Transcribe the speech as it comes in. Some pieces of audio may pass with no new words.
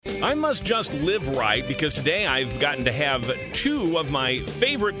I must just live right because today I've gotten to have two of my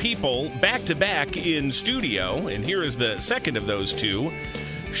favorite people back to back in studio, and here is the second of those two.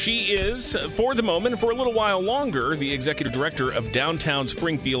 She is, for the moment, and for a little while longer, the executive director of Downtown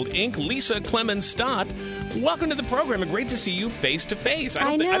Springfield, Inc., Lisa Clemmons Stott. Welcome to the program, and great to see you face to face.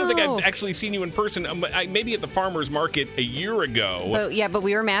 I don't think I've actually seen you in person. Maybe at the farmer's market a year ago. But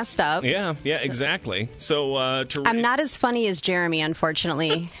we were masked up. Yeah, exactly. So I'm not as funny as Jeremy,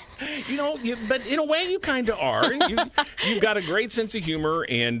 unfortunately. But in a way, you kind of are. You've got a great sense of humor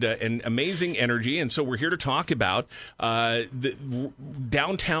and amazing energy, and so we're here to talk about the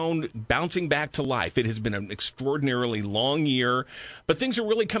downtown bouncing back to life. It has been an extraordinarily long year, but things are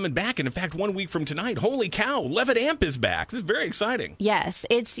really coming back. And in fact, 1 week from tonight, holy cow, Levitt Amp is back. This is very exciting. Yes,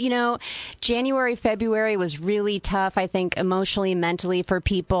 it's January, February was really tough. I think emotionally, mentally for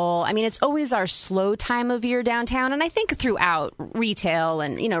people. I mean, it's always our slow time of year downtown, and I think throughout retail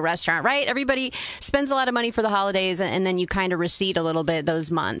and restaurant, right? Everybody spends a lot of money for the holidays, and then you kind of recede a little bit those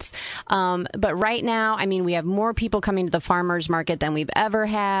months. But right now, I mean, we have more people coming to the farmers market than we've ever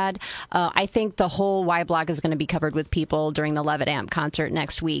had. I think the whole Y Block is going to be covered with people during the Levitt Amp concert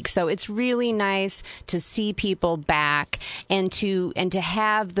next week. So it's really nice to see people back and to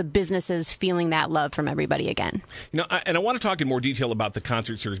have the businesses feeling that love from everybody again. And I want to talk in more detail about the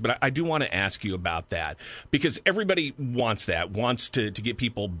concert series, but I do want to ask you about that because everybody wants to get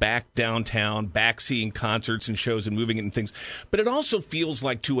people back downtown, back seeing concerts and shows and moving and things. But it also feels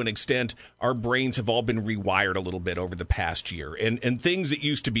like, to an extent, our brains have all been rewired a little bit over the past year. And things that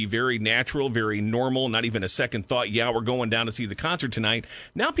used to be very natural, very normal, not even a second thought, yeah, we're going down to see the concert tonight.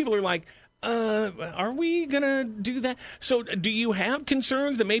 Now people are like, are we going to do that? So do you have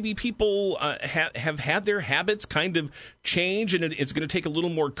concerns that maybe people have had their habits kind of change and it's going to take a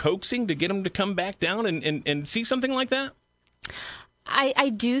little more coaxing to get them to come back down and see something like that? I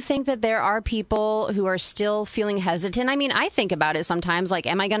do think that there are people who are still feeling hesitant. I mean, I think about it sometimes, like,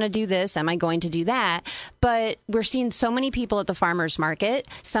 am I going to do this? Am I going to do that? But we're seeing so many people at the farmers market.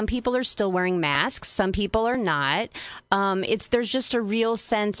 Some people are still wearing masks. Some people are not. There's just a real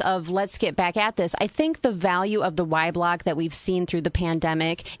sense of let's get back at this. I think the value of the Y Block that we've seen through the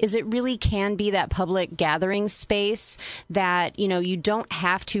pandemic is it really can be that public gathering space that, you don't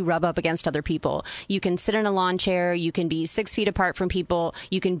have to rub up against other people. You can sit in a lawn chair. You can be 6 feet apart from people.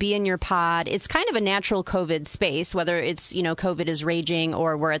 You can be in your pod. It's kind of a natural COVID space, whether it's, COVID is raging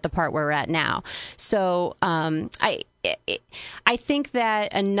or we're at the part where we're at now. So I think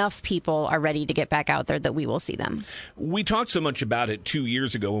that enough people are ready to get back out there that we will see them. We talked so much about it 2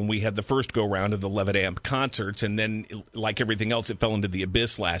 years ago when we had the first go-round of the Levitt Amp concerts, and then, like everything else, it fell into the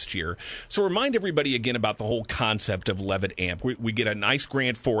abyss last year. So remind everybody again about the whole concept of Levitt Amp. We get a nice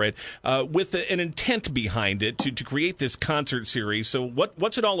grant for it with an intent behind it to create this concert series. So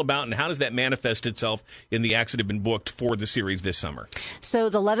what's it all about, and how does that manifest itself in the acts that have been booked for the series this summer? So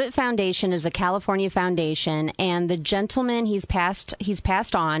the Levitt Foundation is a California foundation, and the gentleman, he's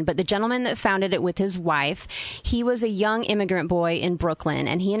passed on, but the gentleman that founded it with his wife, he was a young immigrant boy in Brooklyn,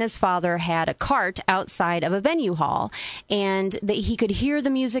 and he and his father had a cart outside of a venue hall, and he could hear the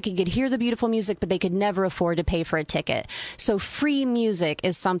music, he could hear the beautiful music, but they could never afford to pay for a ticket. So free music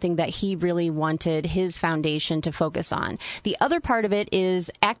is something that he really wanted his foundation to focus on. The other part of it is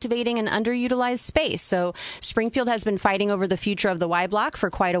activating an underutilized space. So Springfield has been fighting over the future of the Y Block for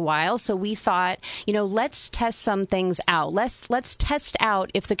quite a while, so we thought, let's test some things out. Let's test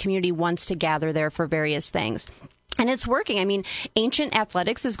out if the community wants to gather there for various things. And it's working. I mean, Ancient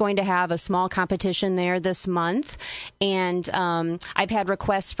Athletics is going to have a small competition there this month. And I've had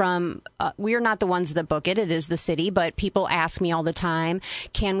requests from, we're not the ones that book it. It is the city. But people ask me all the time,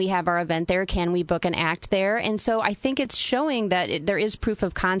 can we have our event there? Can we book an act there? And so I think it's showing that there is proof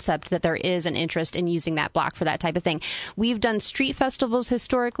of concept that there is an interest in using that block for that type of thing. We've done street festivals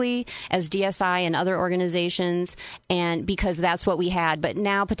historically as DSI and other organizations, and because that's what we had. But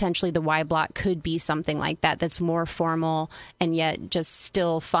now potentially the Y Block could be something like that that's more formal and yet just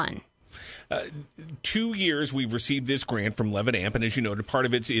still fun. 2 years we've received this grant from Levitt Amp, and as you noted, part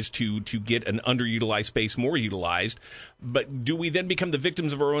of it is to get an underutilized space more utilized. But do we then become the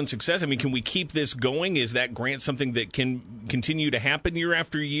victims of our own success? I mean, can we keep this going? Is that grant something that can continue to happen year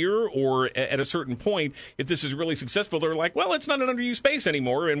after year? Or at a certain point, if this is really successful, they're like, well, it's not an underused space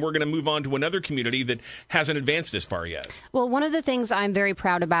anymore, and we're going to move on to another community that hasn't advanced as far yet? Well, one of the things I'm very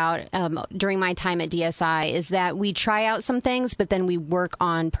proud about during my time at DSI is that we try out some things, but then we work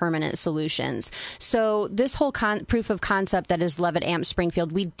on permanent solutions. So this whole proof of concept that is Levitt Amp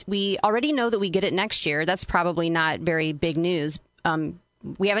Springfield, we already know that we get it next year. That's probably not very big news.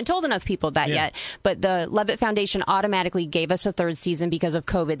 we haven't told enough people that yet. But the Levitt Foundation automatically gave us a third season because of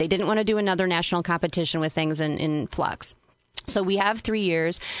COVID. They didn't want to do another national competition with things in flux. So we have 3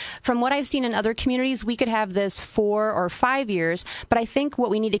 years. From what I've seen in other communities, we could have this 4 or 5 years. But I think what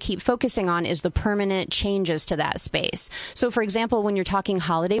we need to keep focusing on is the permanent changes to that space. So, for example, when you're talking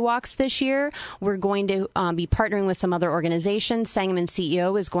holiday walks this year, we're going to be partnering with some other organizations. Sangamon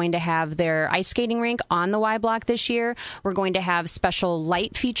CEO is going to have their ice skating rink on the Y Block this year. We're going to have special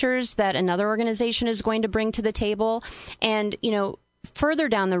light features that another organization is going to bring to the table. And, further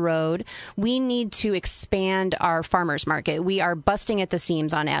down the road, we need to expand our farmers market. We are busting at the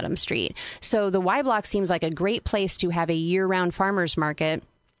seams on Adams Street. So the Y Block seems like a great place to have a year-round farmers market,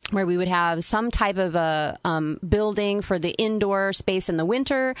 where we would have some type of a building for the indoor space in the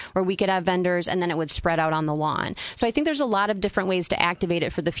winter, where we could have vendors, and then it would spread out on the lawn. So I think there's a lot of different ways to activate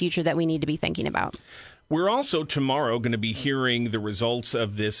it for the future that we need to be thinking about. We're also tomorrow going to be hearing the results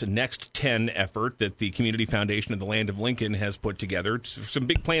of this Next 10 effort that the Community Foundation of the Land of Lincoln has put together. Some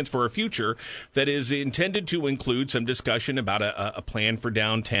big plans for our future that is intended to include some discussion about a plan for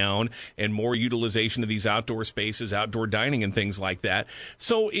downtown and more utilization of these outdoor spaces, outdoor dining and things like that.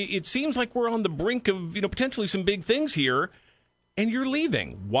 So it seems like we're on the brink of, potentially some big things here, and you're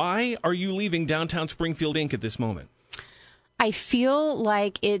leaving. Why are you leaving Downtown Springfield Inc. at this moment? I feel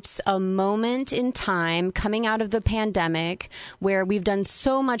like it's a moment in time coming out of the pandemic where we've done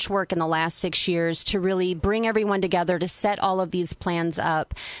so much work in the last 6 years to really bring everyone together to set all of these plans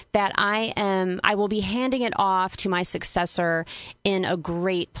up, that I will be handing it off to my successor in a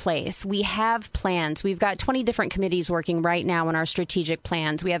great place. We have plans. We've got 20 different committees working right now on our strategic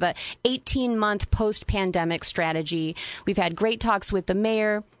plans. We have a 18-month post-pandemic strategy. We've had great talks with the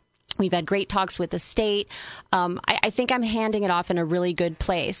mayor. We've had great talks with the state. I think I'm handing it off in a really good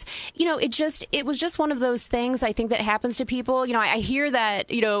place. It was just one of those things I think that happens to people. I hear that,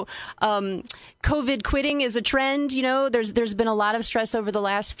 COVID quitting is a trend. There's been a lot of stress over the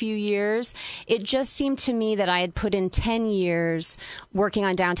last few years. It just seemed to me that I had put in 10 years working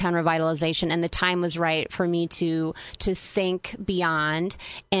on downtown revitalization, and the time was right for me to think beyond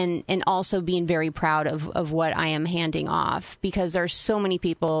and also being very proud of what I am handing off, because there's so many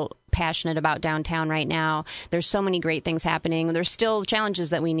people passionate about downtown right now. There's so many great things happening. There's still challenges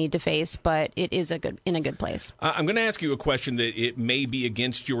that we need to face, but it is in a good place. I'm going to ask you a question that it may be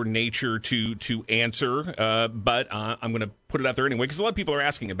against your nature to answer, but I'm going to put it out there anyway, because a lot of people are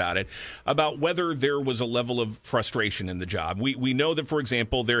asking about it, about whether there was a level of frustration in the job. We know that, for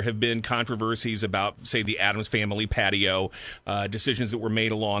example, there have been controversies about, say, the Addams Family patio, decisions that were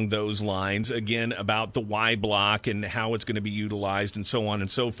made along those lines, again, about the Y Block and how it's going to be utilized and so on and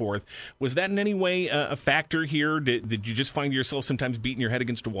so forth. Was that in any way a factor here? Did you just find yourself sometimes beating your head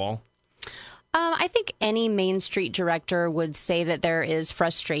against a wall? I think any Main Street director would say that there is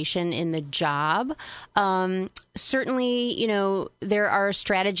frustration in the job. Certainly, there are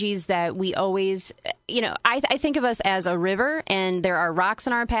strategies that we always, I think of us as a river, and there are rocks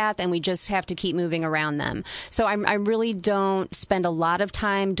in our path, and we just have to keep moving around them. So I really don't spend a lot of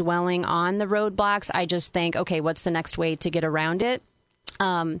time dwelling on the roadblocks. I just think, okay, what's the next way to get around it?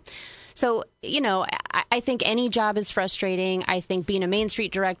 So, I think any job is frustrating. I think being a Main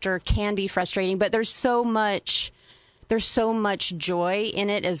Street director can be frustrating, but there's so much joy in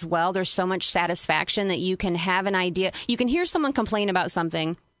it as well. There's so much satisfaction that you can have an idea. You can hear someone complain about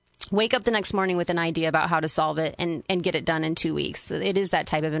something, wake up the next morning with an idea about how to solve it, and get it done in 2 weeks. It is that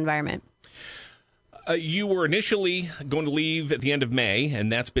type of environment. You were initially going to leave at the end of May,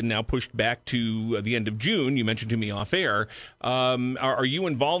 and that's been now pushed back to the end of June. You mentioned to me off air. Are you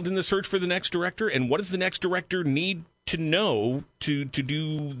involved in the search for the next director? And what does the next director need to know to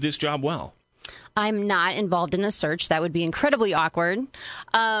do this job well? I'm not involved in a search. That would be incredibly awkward.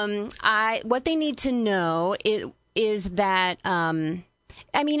 What they need to know is that...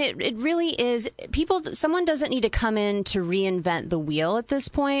 it really is. Someone doesn't need to come in to reinvent the wheel at this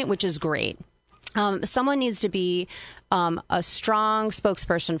point, which is great. Someone needs to be a strong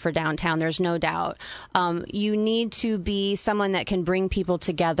spokesperson for downtown. There's no doubt. You need to be someone that can bring people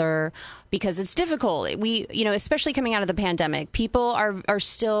together, because it's difficult. Especially coming out of the pandemic, people are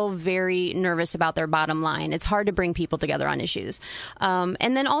still very nervous about their bottom line. It's hard to bring people together on issues. And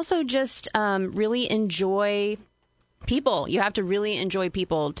then also just really enjoy people. You have to really enjoy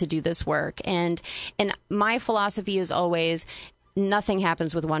people to do this work. And my philosophy is always, nothing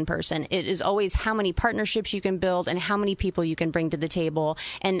happens with one person. It is always how many partnerships you can build and how many people you can bring to the table,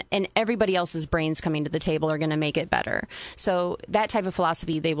 and everybody else's brains coming to the table are going to make it better. So that type of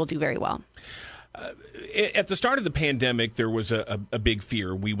philosophy, they will do very well. At the start of the pandemic, there was a big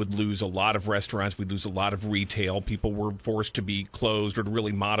fear. We would lose a lot of restaurants. We'd lose a lot of retail. People were forced to be closed or to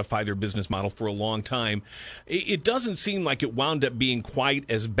really modify their business model for a long time. It doesn't seem like it wound up being quite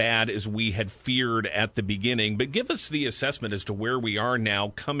as bad as we had feared at the beginning. But give us the assessment as to where we are now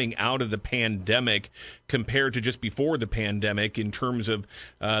coming out of the pandemic compared to just before the pandemic in terms of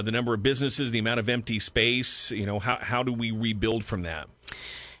the number of businesses, the amount of empty space. How do we rebuild from that?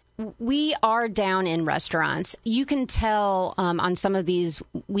 We are down in restaurants. You can tell on some of these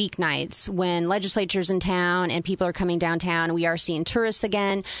weeknights when legislature's in town and people are coming downtown, we are seeing tourists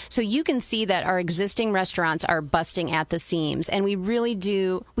again. So you can see that our existing restaurants are busting at the seams. And we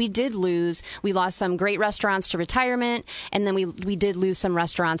lost some great restaurants to retirement, and then we did lose some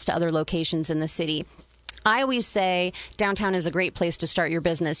restaurants to other locations in the city. I always say downtown is a great place to start your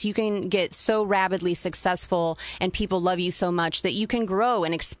business. You can get so rapidly successful and people love you so much that you can grow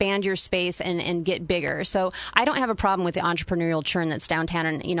and expand your space and get bigger. So I don't have a problem with the entrepreneurial churn that's downtown,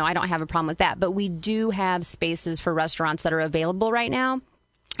 and I don't have a problem with that. But we do have spaces for restaurants that are available right now.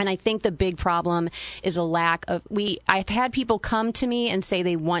 And I think the big problem is a lack of I've had people come to me and say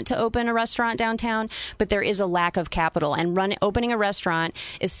they want to open a restaurant downtown, but there is a lack of capital. And opening a restaurant,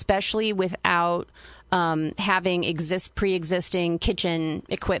 especially without having pre-existing kitchen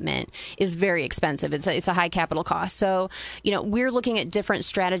equipment, is very expensive. It's a high capital cost. So, we're looking at different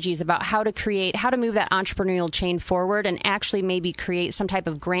strategies about how to move that entrepreneurial chain forward and actually maybe create some type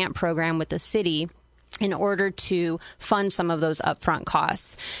of grant program with the city in order to fund some of those upfront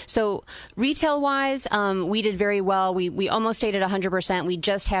costs. So retail-wise, we did very well. We almost stayed at 100%. We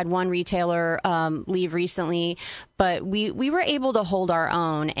just had one retailer leave recently, but we were able to hold our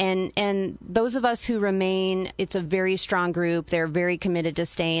own. And those of us who remain, it's a very strong group. They're very committed to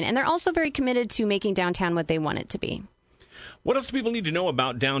staying, and they're also very committed to making downtown what they want it to be. What else do people need to know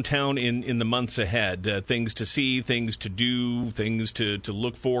about downtown in the months ahead? Things to see, things to do, things to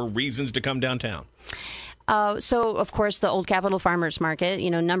look for, reasons to come downtown? So, of course, the Old Capitol Farmers Market,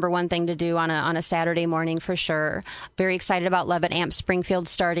 number one thing to do on a Saturday morning for sure. Very excited about Levitt Amp Springfield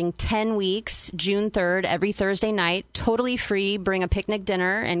starting 10 weeks, June 3rd, every Thursday night. Totally free. Bring a picnic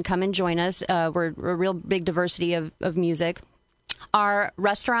dinner and come and join us. We're a real big diversity of music. Our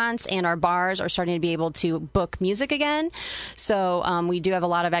restaurants and our bars are starting to be able to book music again. So we do have a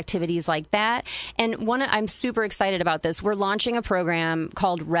lot of activities like that. And I'm super excited about this. We're launching a program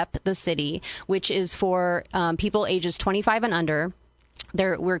called Rep the City, which is for people ages 25 and under.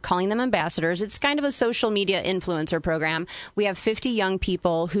 We're calling them ambassadors. It's kind of a social media influencer program. We have 50 young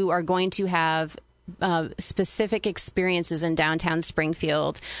people who are going to have specific experiences in downtown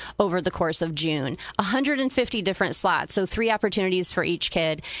Springfield over the course of June. 150 different slots, so 3 opportunities for each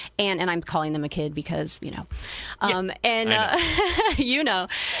kid. And I'm calling them a kid because, Yeah, and you're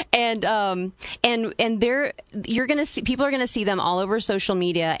going to see, people are going to see them all over social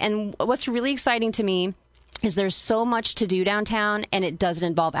media. And what's really exciting to me is there's so much to do downtown, and it doesn't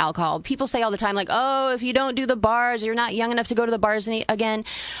involve alcohol. People say all the time, like, oh, if you don't do the bars, you're not young enough to go to the bars again.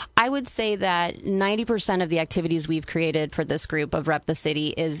 I would say that 90% of the activities we've created for this group of Rep the City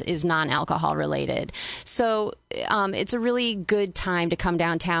is non-alcohol related. So it's a really good time to come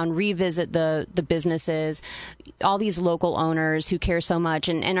downtown, revisit the businesses, all these local owners who care so much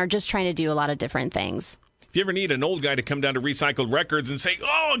and are just trying to do a lot of different things. If you ever need an old guy to come down to Recycled Records and say,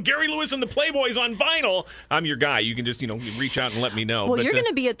 oh, Gary Lewis and the Playboys on vinyl, I'm your guy. You can just, reach out and let me know. Well, you're going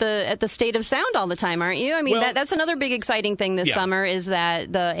to be at the State of Sound all the time, aren't you? I mean, that's another big exciting thing this summer is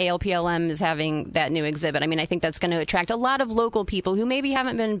that the ALPLM is having that new exhibit. I mean, I think that's going to attract a lot of local people who maybe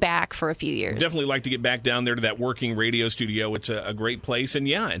haven't been back for a few years. Definitely like to get back down there to that working radio studio. It's a great place.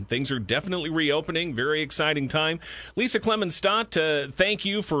 And things are definitely reopening. Very exciting time. Lisa Clemmons Stott, thank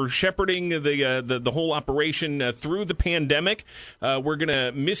you for shepherding the whole operation through the pandemic. We're going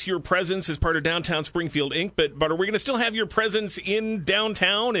to miss your presence as part of Downtown Springfield Inc., but are we going to still have your presence in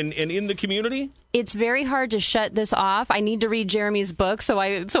downtown and in the community? It's very hard to shut this off. I need to read Jeremy's book, so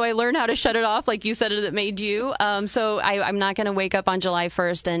I learn how to shut it off, like you said it made you. So I'm not going to wake up on July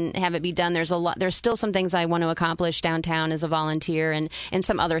 1st and have it be done. There's still some things I want to accomplish downtown as a volunteer and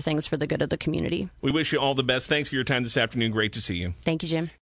some other things for the good of the community. We wish you all the best. Thanks for your time this afternoon. Great to see you. Thank you, Jim.